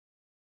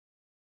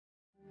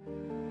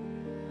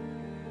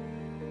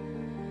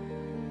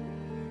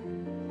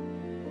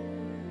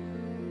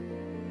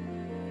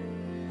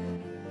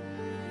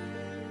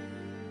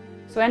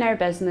So in our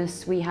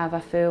business we have a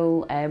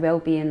full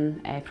wellbeing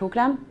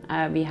programme.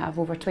 We have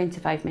over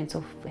 25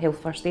 mental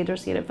health first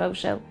aiders here at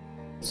Filshill.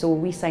 So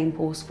we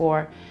signpost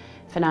for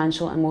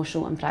financial,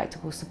 emotional and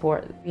practical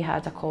support. We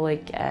had a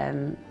colleague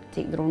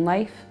take their own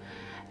life.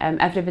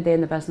 Everybody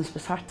in the business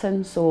was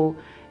hurting, so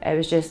it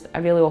was just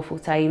a really awful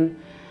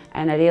time,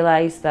 and I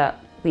realised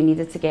that we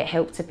needed to get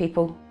help to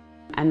people,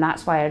 and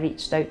that's why I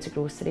reached out to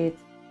GroceryAid.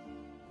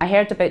 I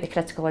heard about the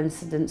critical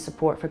incident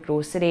support for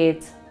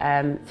GroceryAid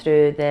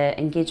through the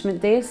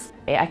engagement days.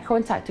 I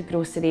contacted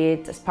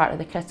GroceryAid as part of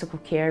the critical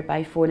care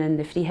by phoning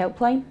the free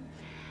helpline.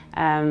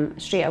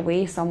 Straight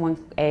away someone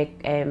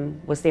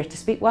was there to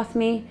speak with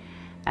me,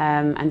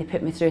 and they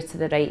put me through to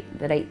the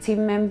right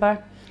team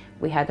member.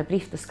 We had a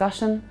brief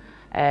discussion,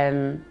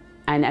 and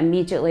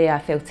immediately I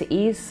felt at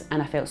ease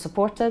and I felt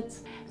supported.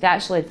 They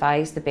actually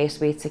advised the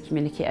best way to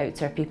communicate out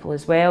to our people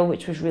as well,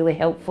 which was really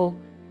helpful.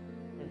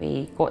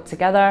 We got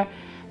together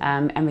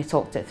and we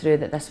talked it through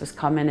that this was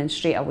coming, and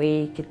straight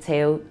away you could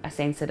tell a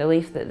sense of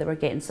relief that they were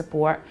getting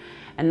support,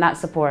 and that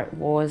support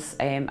was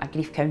a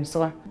grief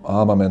counsellor.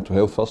 I'm a mental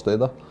health first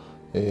aider.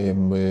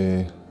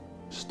 We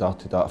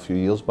started that a few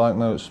years back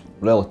now. It's a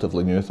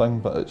relatively new thing,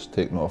 but it's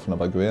taken off in a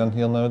big way in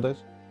here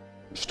nowadays.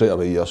 Straight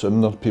away you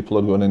assume that people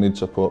are going to need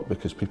support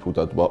because people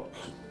did work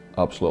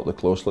absolutely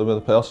closely with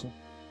the person.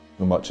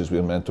 As much as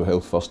we're mental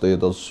health first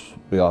aiders,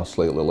 we are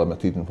slightly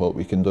limited in what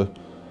we can do,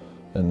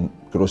 and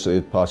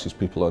GroceryAid passes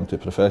people on to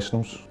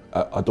professionals.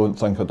 I don't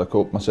think I'd have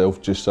coped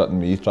myself just sitting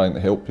me trying to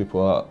help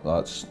people.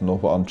 That's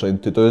not what I'm trying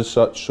to do as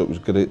such, so it was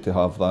great to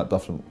have that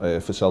different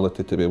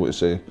facility to be able to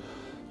say,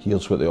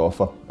 here's what they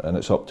offer and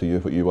it's up to you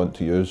what you want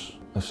to use.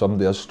 If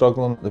somebody is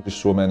struggling, there's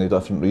so many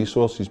different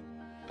resources.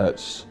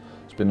 It's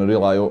been a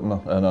real eye-opener,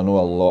 and I know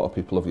a lot of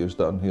people have used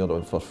it in here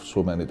for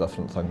so many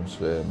different things.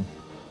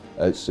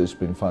 It's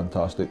been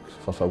fantastic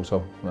for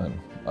Filshill, and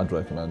I'd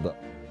recommend it.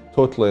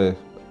 Totally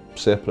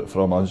separate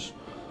from us,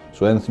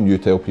 so anything you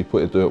tell people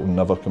to do, it will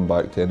never come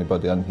back to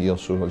anybody in here,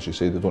 so as you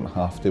say, they don't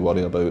have to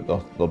worry about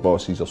their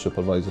bosses or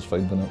supervisors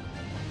finding it.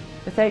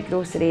 Without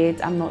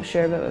GroceryAid, I'm not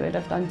sure what we would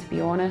have done, to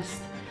be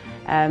honest.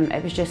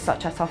 It was just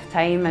such a tough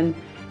time, and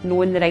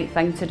knowing the right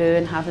thing to do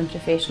and having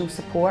professional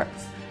support,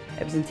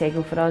 it was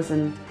integral for us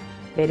and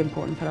very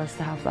important for us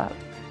to have that.